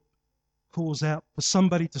Lord calls out for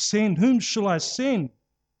somebody to send. Whom shall I send?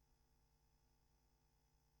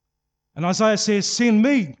 And Isaiah says, send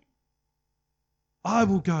me. I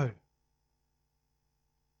will go.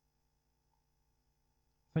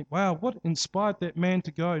 I think, wow, what inspired that man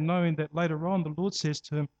to go, knowing that later on the Lord says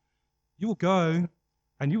to him, you will go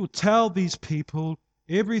and you will tell these people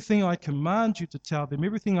everything I command you to tell them,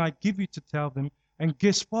 everything I give you to tell them. And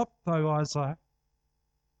guess what, though, Isaiah?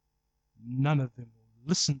 None of them will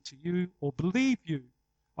listen to you or believe you.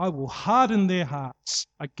 I will harden their hearts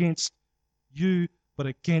against you, but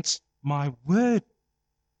against my word.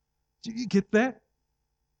 Do you get that?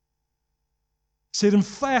 He said, in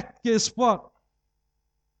fact, guess what?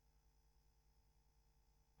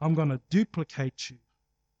 I'm going to duplicate you.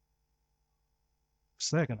 Because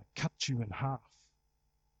they're going to cut you in half.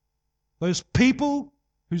 Those people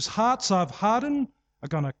whose hearts I've hardened are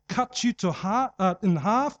going to cut you in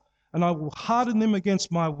half, and I will harden them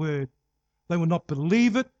against my word. They will not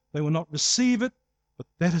believe it, they will not receive it, but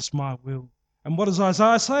that is my will. And what does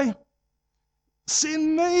Isaiah say?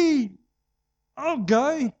 Send me. I'll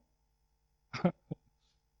go.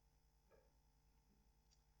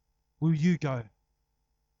 Will you go?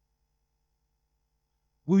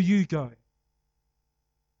 Will you go?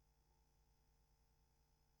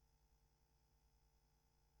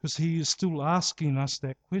 Because he is still asking us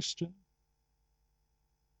that question.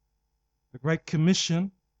 The Great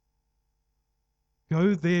Commission,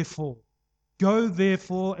 go therefore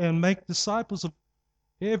and make disciples of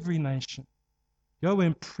every nation. Go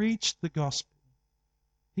and preach the gospel.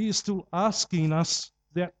 He is still asking us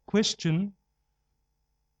that question.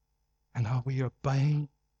 And are we obeying?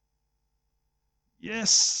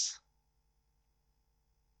 Yes.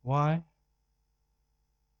 Why?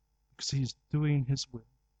 Because he is doing his will.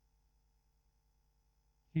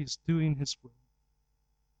 He is doing his will,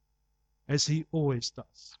 as he always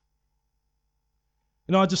does.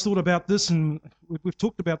 I just thought about this, and we've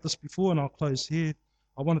talked about this before, and I'll close here.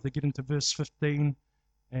 I wanted to get into verse 15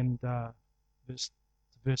 and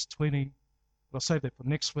verse 20. But I'll save that for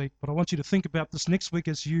next week. But I want you to think about this next week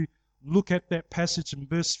as you look at that passage in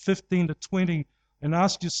verse 15 to 20 and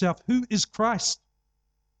ask yourself, who is Christ?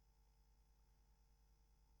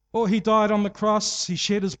 Oh, he died on the cross. He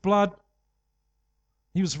shed his blood.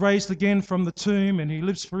 He was raised again from the tomb, and he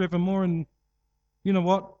lives forevermore. And you know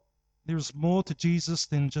what? There is more to Jesus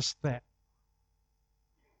than just that.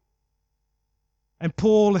 And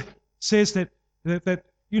Paul says that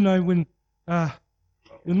when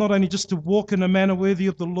you're not only just to walk in a manner worthy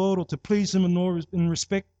of the Lord, or to please him in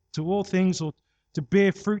respect to all things, or to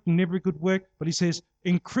bear fruit in every good work, but he says,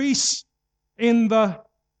 increase in the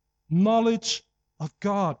knowledge of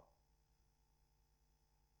God.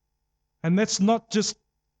 And that's not just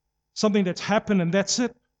something that's happened and that's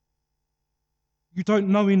it. You don't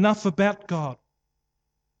know enough about God.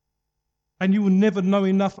 And you will never know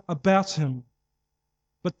enough about him.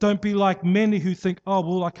 But don't be like many who think, oh,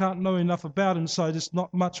 well, I can't know enough about him, so there's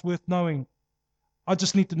not much worth knowing. I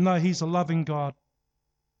just need to know he's a loving God.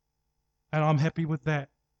 And I'm happy with that.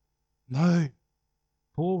 No.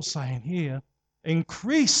 Paul's saying here,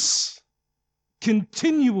 increase,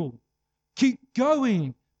 continual, keep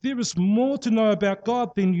going. There is more to know about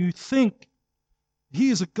God than you think. He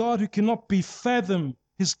is a God who cannot be fathomed.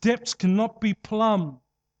 His depths cannot be plumbed.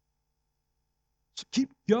 So keep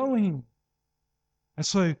going. And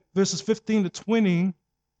so verses 15 to 20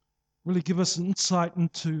 really give us insight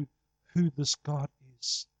into who this God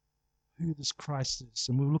is, who this Christ is.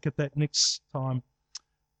 And we'll look at that next time.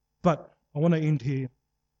 But I want to end here.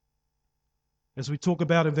 As we talk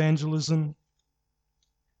about evangelism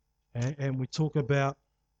and we talk about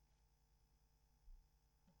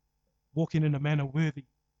walking in a manner worthy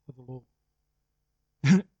of the Lord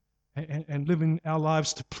and living our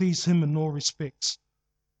lives to please him in all respects.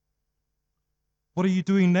 What are you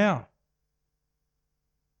doing now?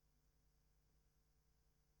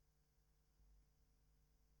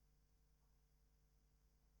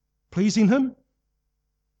 Pleasing him?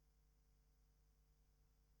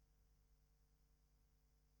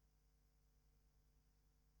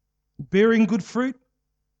 Bearing good fruit?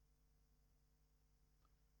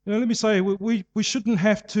 Let me say, we shouldn't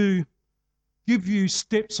have to give you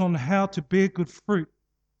steps on how to bear good fruit.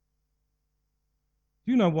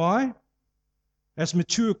 Do you know why? as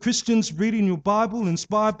mature Christians reading your Bible,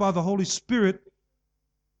 inspired by the Holy Spirit,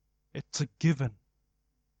 it's a given.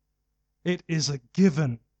 It is a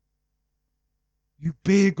given. You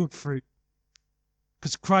bear good fruit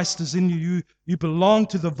because Christ is in you. You belong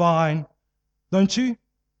to the vine, don't you?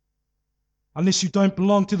 Unless you don't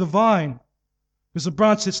belong to the vine. Because a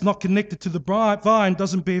branch that's not connected to the vine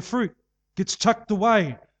doesn't bear fruit, gets chucked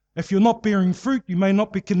away. If you're not bearing fruit, you may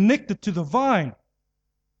not be connected to the vine.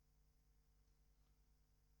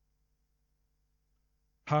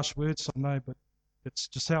 Harsh words, I know, but it's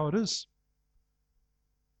just how it is.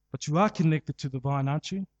 But you are connected to the vine, aren't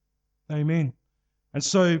you? Amen. And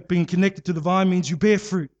so being connected to the vine means you bear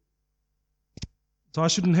fruit. So I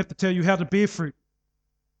shouldn't have to tell you how to bear fruit.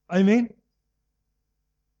 Amen?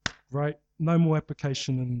 Right? No more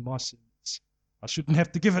application in my sentence. I shouldn't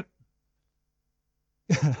have to give it.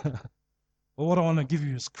 But what I want to give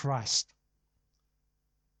you is Christ.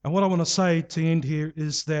 And what I want to say to end here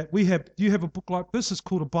is that do you have a book like this? It's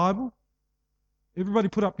called a Bible. Everybody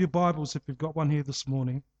put up your Bibles if you've got one here this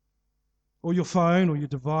morning. Or your phone or your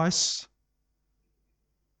device.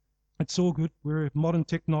 It's all good. We're modern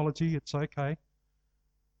technology. It's okay.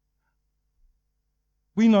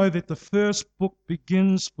 We know that the first book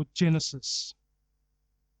begins with Genesis.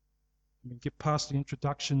 You get past the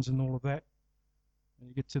introductions and all of that, and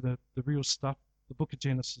you get to the real stuff. The book of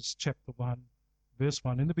Genesis, chapter 1, verse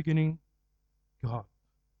 1. In the beginning, God.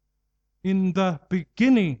 In the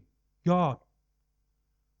beginning, God.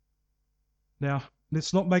 Now,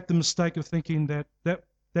 let's not make the mistake of thinking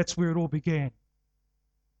that's where it all began.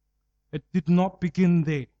 It did not begin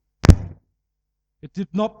there. It did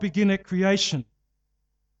not begin at creation.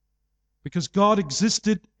 Because God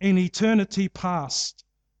existed in eternity past,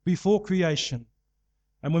 before creation.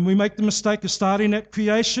 And when we make the mistake of starting at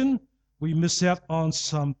creation, we miss out on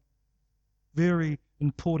some very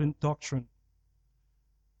important doctrine.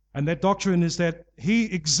 And that doctrine is that He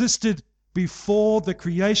existed before the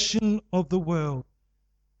creation of the world.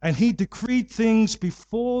 And He decreed things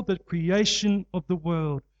before the creation of the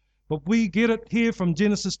world. But we get it here from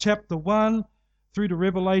Genesis chapter 1 through to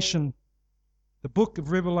Revelation, the book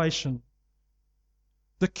of Revelation.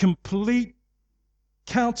 The complete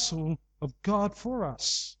counsel of God for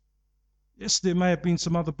us. Yes, there may have been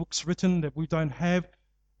some other books written that we don't have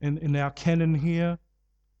in our canon here,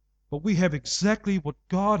 but we have exactly what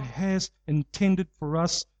God has intended for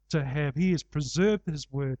us to have. He has preserved His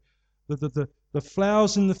word. The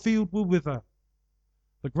flowers in the field will wither.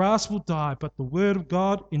 The grass will die, but the word of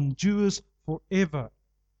God endures forever.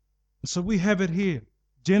 And so we have it here,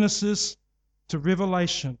 Genesis to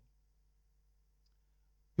Revelation.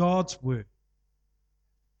 God's word.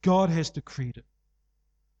 God has decreed it.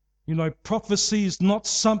 You know, prophecy is not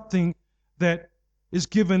something that is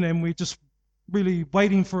given and we're just really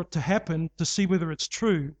waiting for it to happen to see whether it's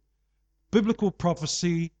true. Biblical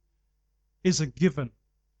prophecy is a given.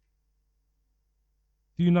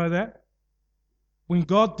 Do you know that? When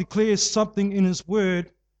God declares something in His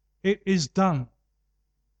word, it is done.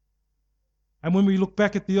 And when we look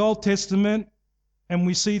back at the Old Testament and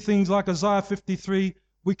we see things like Isaiah 53,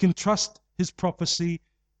 we can trust His prophecy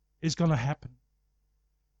is going to happen.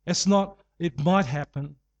 It's not, it might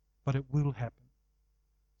happen, but it will happen.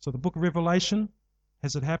 So the book of Revelation,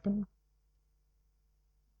 has it happened?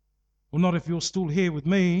 Well, not if you're still here with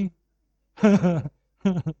me. It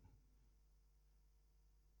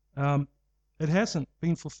hasn't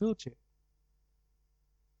been fulfilled yet.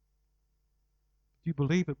 Do you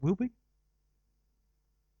believe it will be? Do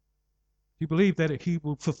you believe that He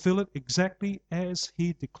will fulfill it exactly as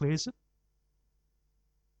He declares it?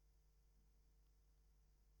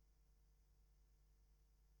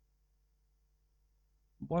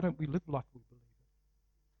 Why don't we live like we believe it?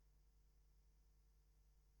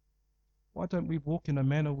 Why don't we walk in a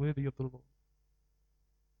manner worthy of the Lord?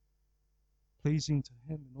 Pleasing to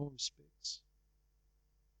Him in all respects.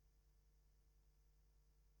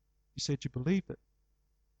 You said you believed it.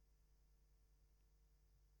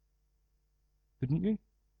 Didn't you?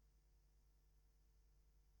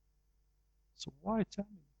 So why tell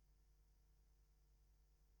me?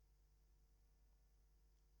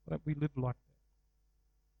 Why don't we live like that?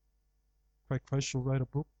 Craig Groeschel wrote a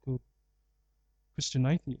book called Christian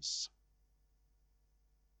Atheists.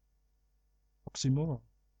 Oxymoron.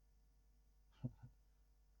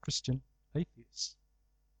 Christian atheist.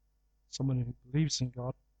 Someone who believes in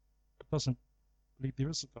God but doesn't believe there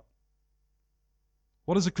is a God.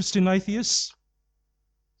 What is a Christian atheist?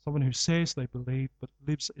 Someone who says they believe but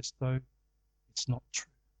lives as though it's not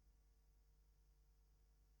true.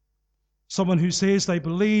 Someone who says they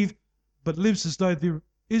believe but lives as though there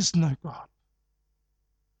is no God.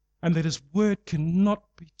 and that his word cannot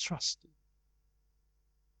be trusted.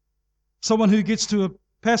 Someone who gets to a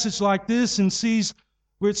passage like this and sees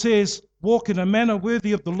where it says, walk in a manner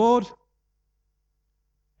worthy of the Lord,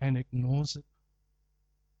 and ignores it.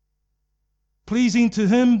 Pleasing to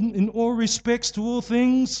him in all respects to all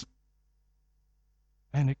things,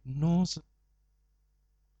 and ignores it.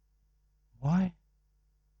 Why?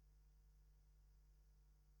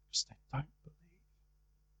 Because they don't believe.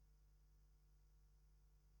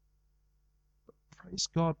 But praise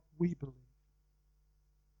God, we believe.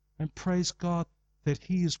 And praise God that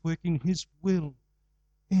he is working his will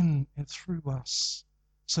in and through us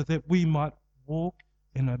so that we might walk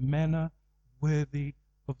in a manner worthy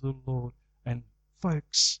of the Lord. And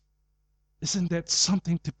folks, isn't that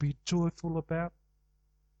something to be joyful about?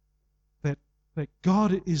 That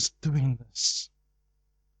God is doing this.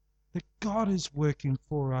 That God is working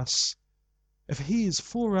for us. If he is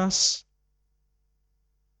for us,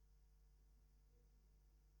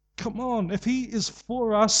 come on, if he is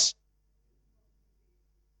for us,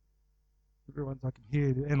 everyone, I can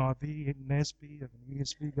hear the NIV and NASB, I can hear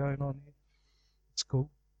ESV going on here. It's cool.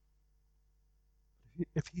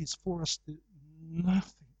 If he is for us,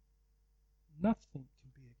 nothing can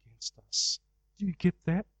be against us. Do you get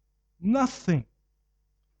that? Nothing.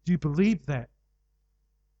 Do you believe that?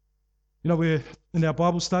 You know, we're in our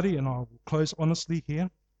Bible study, and I'll close honestly here.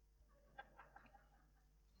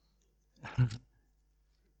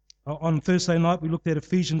 On Thursday night, we looked at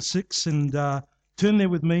Ephesians 6, and turn there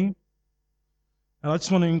with me. And I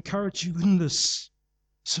just want to encourage you in this.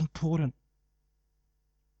 It's important.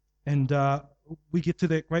 And we get to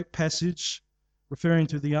that great passage referring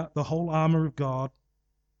to the whole armor of God.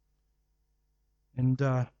 And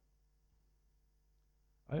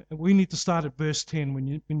we need to start at verse 10. When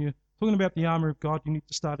you're talking about the armor of God, you need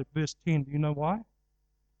to start at verse 10. Do you know why?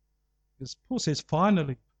 Because Paul says,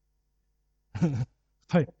 finally.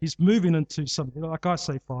 He's moving into something. Like I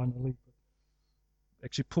say finally. But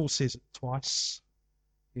actually, Paul says it twice.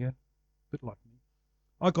 Yeah, a bit like me.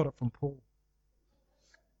 I got it from Paul.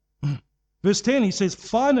 Verse 10, he says,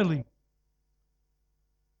 finally,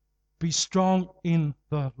 be strong in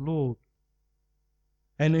the Lord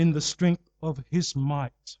and in the strength of his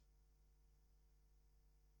might.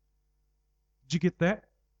 Did you get that?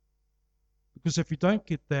 Because if you don't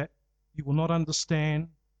get that, you will not understand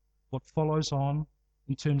what follows on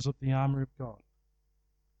in terms of the armor of God.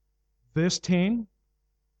 Verse 10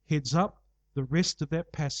 heads up the rest of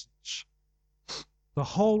that passage. The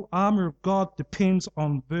whole armor of God depends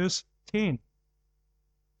on verse 10.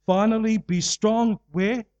 Finally, be strong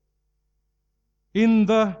where? In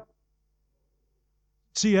the...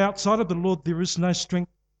 See, outside of the Lord, there is no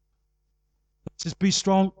strength. It says, be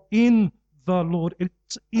strong in the Lord.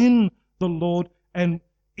 It's in the Lord and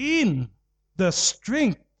in the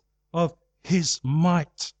strength of his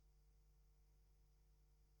might.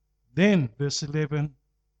 Then, verse 11,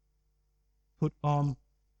 put on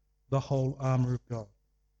the whole armor of God.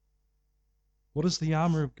 What is the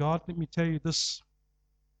armor of God? Let me tell you this.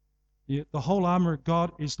 The whole armor of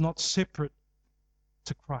God is not separate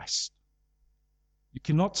to Christ. You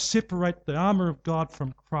cannot separate the armor of God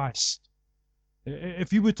from Christ.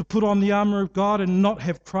 If you were to put on the armor of God and not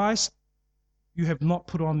have Christ, you have not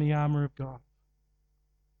put on the armor of God.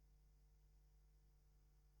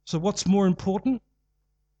 So what's more important?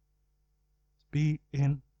 Be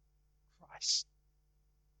in Christ.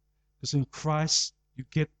 Because in Christ, you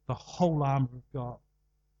get the whole armor of God.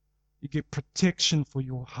 You get protection for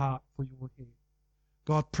your heart, for your head.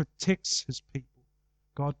 God protects his people.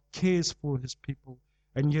 God cares for his people.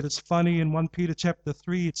 And yet it's funny, in 1 Peter chapter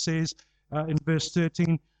 3, it says in verse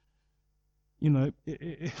 13, you know,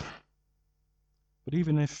 but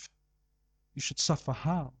even if you should suffer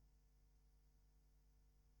harm,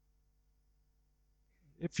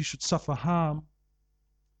 if you should suffer harm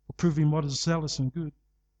for proving what is zealous and good,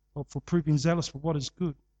 or for proving zealous for what is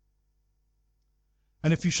good,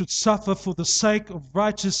 and if you should suffer for the sake of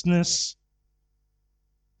righteousness,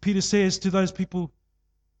 Peter says to those people,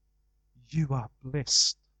 you are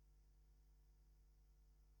blessed.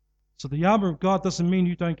 So the armor of God doesn't mean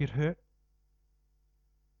you don't get hurt.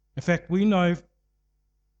 In fact, we know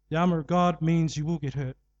the armor of God means you will get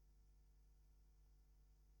hurt.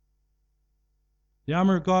 The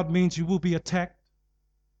armor of God means you will be attacked.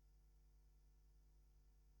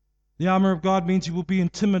 The armor of God means you will be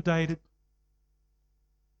intimidated.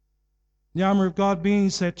 The armor of God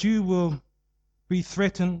means that you will be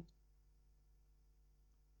threatened.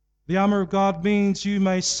 The armor of God means you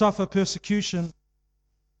may suffer persecution.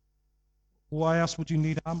 Why else would you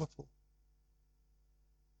need armor for?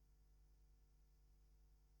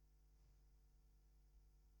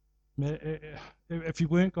 If you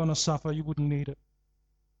weren't going to suffer, you wouldn't need it.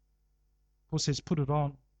 Paul says, put it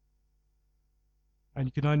on. And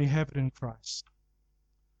you can only have it in Christ.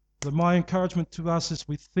 But my encouragement to us as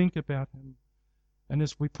we think about him, and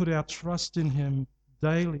as we put our trust in him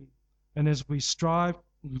daily, and as we strive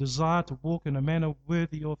and desire to walk in a manner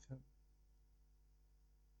worthy of him,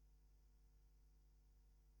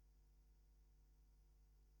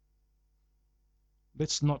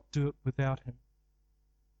 let's not do it without him.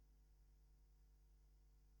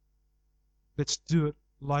 Let's do it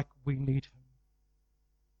like we need him,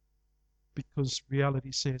 because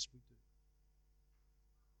reality says we do.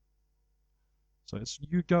 So as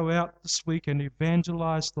you go out this week and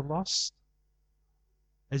evangelize the lost,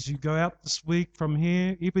 as you go out this week from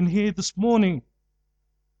here, even here this morning,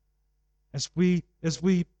 as we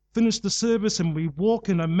finish the service and we walk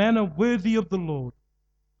in a manner worthy of the Lord,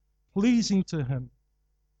 pleasing to him,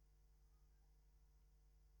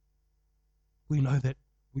 we know that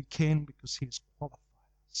we can because he has qualified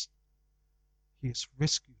us. He has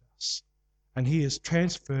rescued us. And he has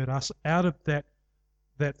transferred us out of that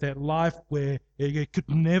life where it could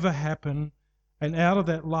never happen, and out of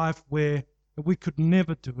that life where we could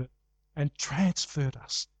never do it, and transferred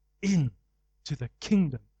us into the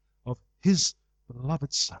kingdom of his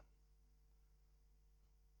beloved Son.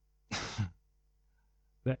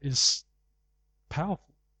 That is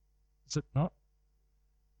powerful, is it not?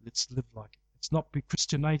 Let's live like it. Let's not be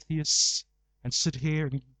Christian atheists and sit here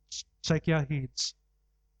and shake our heads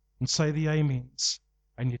and say the amens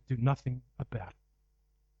and yet do nothing about it.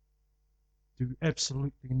 Do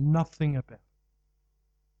absolutely nothing about it.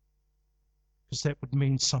 Because that would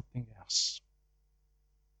mean something else.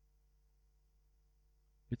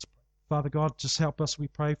 Let's pray. Father God, just help us, we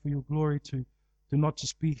pray, for your glory to not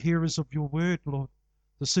just be hearers of your word, Lord,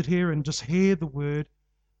 to sit here and just hear the word,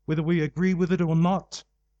 whether we agree with it or not.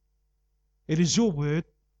 It is your word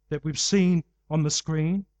that we've seen on the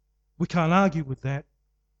screen. We can't argue with that.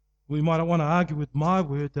 We might want to argue with my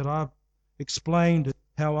word that I've explained it,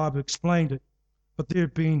 how I've explained it. But there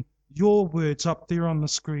have been your words up there on the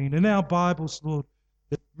screen in our Bibles, Lord,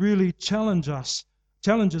 that really challenges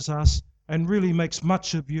us and really makes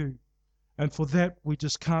much of you. And for that, we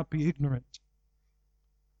just can't be ignorant.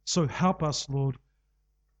 So help us, Lord,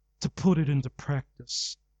 to put it into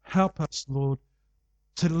practice. Help us, Lord,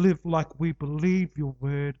 to live like we believe your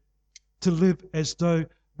word, to live as though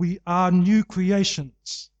we are new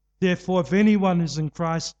creations. Therefore, if anyone is in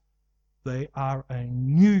Christ, they are a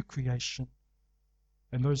new creation.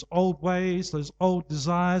 And those old ways, those old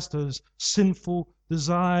desires, those sinful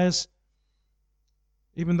desires,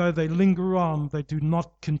 even though they linger on, they do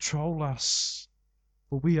not control us.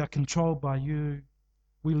 For we are controlled by you.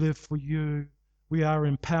 We live for you. We are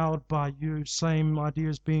empowered by you. Same idea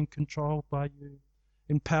as being controlled by you.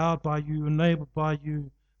 Empowered by you, enabled by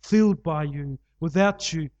you, filled by you.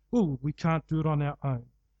 Without you, we can't do it on our own.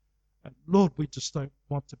 And Lord, we just don't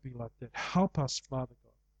want to be like that. Help us, Father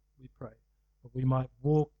God, we pray, that we might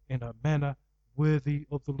walk in a manner worthy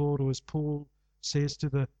of the Lord, or as Paul says to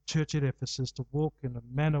the church at Ephesus, to walk in a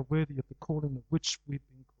manner worthy of the calling of which we've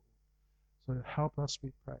been called. So help us,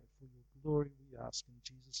 we pray. For your glory we ask in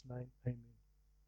Jesus' name, amen.